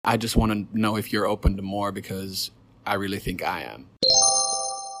I just want to know if you're open to more because I really think I am.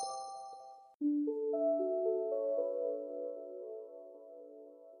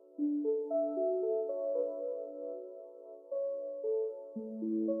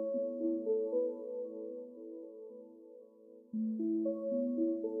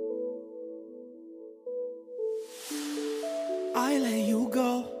 I let you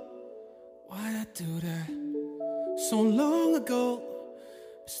go. Why'd I do that? So long ago,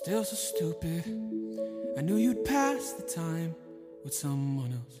 but still so stupid. I knew you'd pass the time with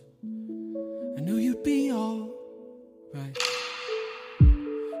someone else. I knew you'd be alright.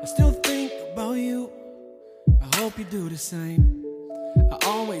 I still think about you. I hope you do the same. I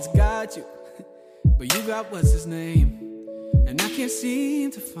always got you, but you got what's his name. And I can't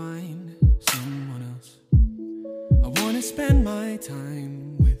seem to find someone else I wanna spend my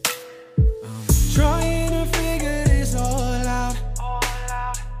time with. I'm trying to figure this all out.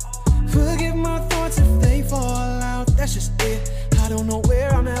 Forgive my thoughts if they fall out. That's just it. I don't know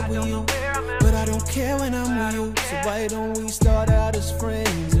where I'm at with you, but I don't care when I'm with you. So why don't we start out as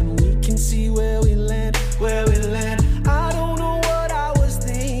friends and we can see where we land, where we land. I don't know what I was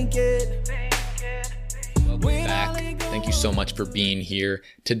thinking. Welcome back. Thank you so much for being here.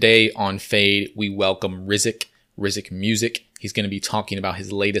 Today on Fade, we welcome Rizk Music. He's going to be talking about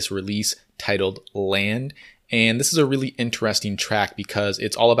his latest release titled Land. And this is a really interesting track because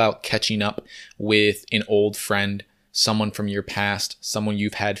it's all about catching up with an old friend, someone from your past, someone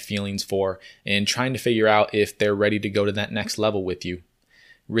you've had feelings for, and trying to figure out if they're ready to go to that next level with you.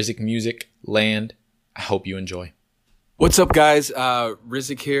 Rizk Music, Land. I hope you enjoy. What's up, guys?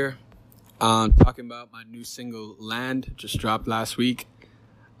 Rizk here. Talking about my new single, Land, just dropped last week.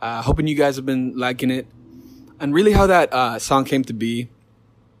 Hoping you guys have been liking it. And really how that song came to be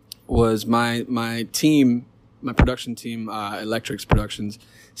was my production team, Electrics Productions,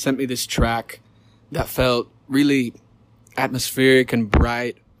 sent me this track that felt really atmospheric and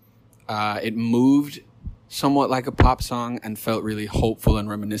bright. It moved somewhat like a pop song and felt really hopeful and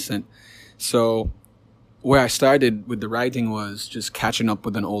reminiscent. So where I started with the writing was just catching up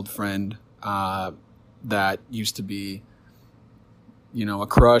with an old friend that used to be, a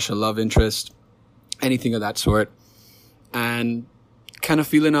crush, a love interest, anything of that sort, and kind of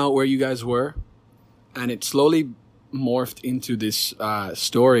feeling out where you guys were. And it slowly morphed into this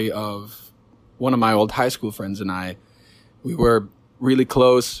story of one of my old high school friends and I. We were really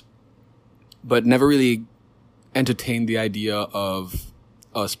close, but never really entertained the idea of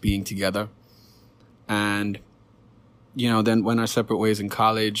us being together. And, then went our separate ways in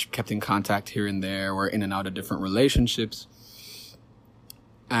college, kept in contact here and there. We're in and out of different relationships.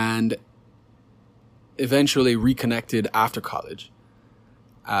 And eventually reconnected after college.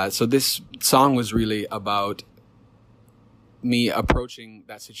 So this song was really about me approaching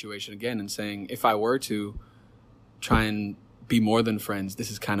that situation again and saying, if I were to try and be more than friends, this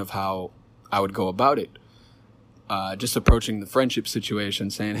is kind of how I would go about it. Just approaching the friendship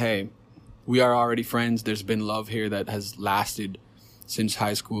situation, saying, hey, we are already friends. There's been love here that has lasted since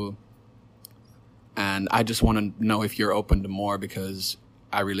high school. And I just want to know if you're open to more because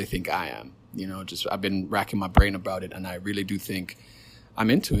I really think I am. I've been racking my brain about it and I really do think I'm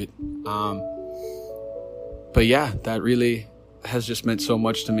into it. But yeah, that really has just meant so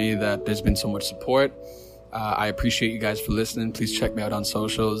much to me that there's been so much support. I appreciate you guys for listening. Please check me out on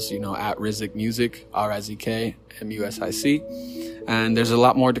socials, at Rizk Music, RIZK MUSIC. And there's a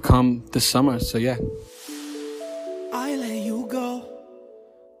lot more to come this summer. So yeah. I let you go.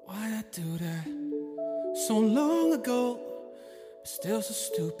 Why'd I do that? So long ago, but still so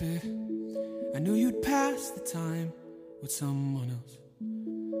stupid. I knew you'd pass the time with someone else.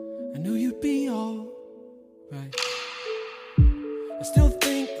 I knew you'd be alright. I still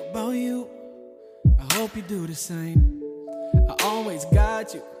think about you. I hope you do the same. I always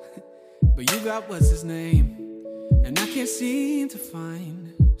got you, but you got what's his name. And I can't seem to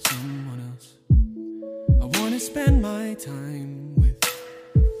find someone else I wanna spend my time with.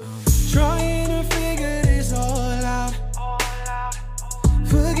 I'm trying to figure this all out.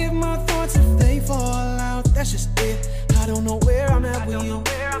 Forgive my thoughts if they fall out. That's just it. I don't know where I'm at with you,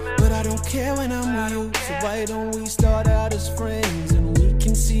 but I don't care when I'm with you. So why don't we start out as friends and we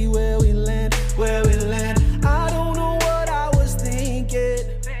can see where we land, where we land. I don't know what I was thinking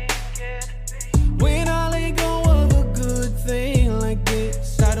when I let go of a good thing like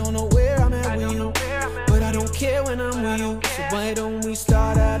this. I don't know where I'm at with you, but I don't care when I'm with you. So why don't we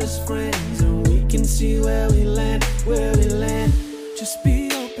start out as friends and we can see where we land, where we land. Just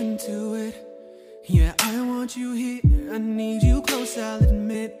be open to it. Yeah, I want you here, I need you close, I'll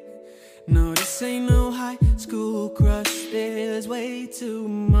admit. No, this ain't no high school crush, there's there's way too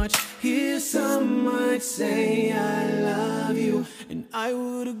much here. Some might say I love you, and I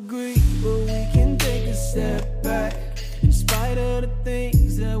would agree, but we can take a step back. In spite of the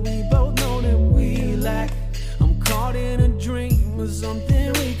things that we both know that we lack, I'm caught in a dream of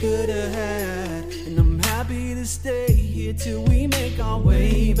something we could have had, and I'm happy to stay here till we make our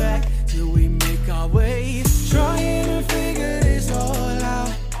way back, till we make our way. Trying to figure this all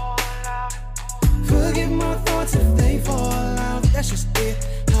out. Forgive my thoughts if they fall out. That's just it.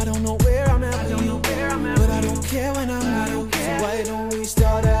 I don't know where I'm at, but I don't care when I'm not okay. So why don't we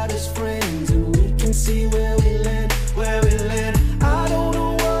start out as friends and we can see where we land, where we land. I don't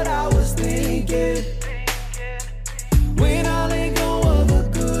know what I was thinking when I let go of a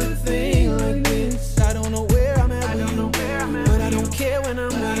good thing like this. I don't know where I'm at, but I don't care when I'm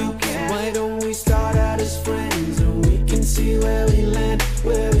not okay. So why don't we start out as friends and we can see where we land,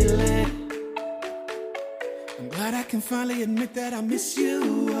 where we land. I'm glad I can finally admit that I miss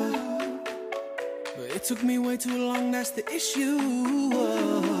you, but it took me way too long, that's the issue.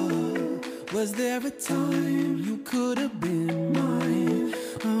 Was there a time you could have been mine?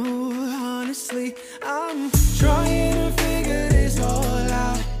 Oh, honestly, I'm trying to figure this all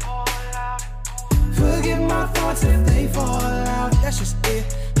out. Forgive my thoughts if they fall out. That's just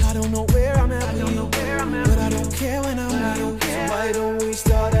it. I don't know where I'm at, but I don't care when I'm not okay. So why don't we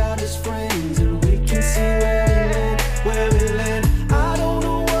start out as friends and we can see where we land, where we land. I don't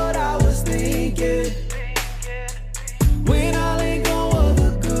know what I was thinking when I let go of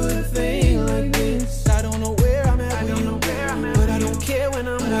a good thing like this. I don't know where I'm at, but I don't care when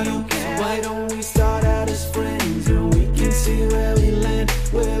I'm not okay. So why don't we start out as friends and we can see where we land,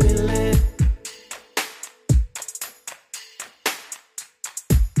 where we land.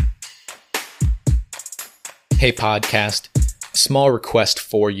 Hey podcast, small request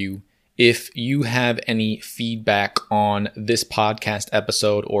for you. If you have any feedback on this podcast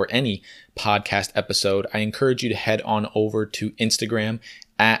episode or any podcast episode, I encourage you to head on over to Instagram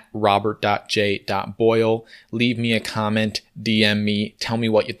at robert.j.boyle. Leave me a comment, DM me, tell me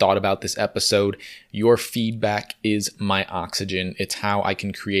what you thought about this episode. Your feedback is my oxygen. It's how I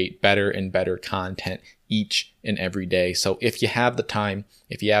can create better and better content each and every day. So if you have the time,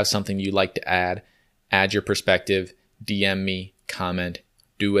 if you have something you'd like to add your perspective, DM me, comment,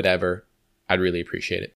 do whatever. I'd really appreciate it.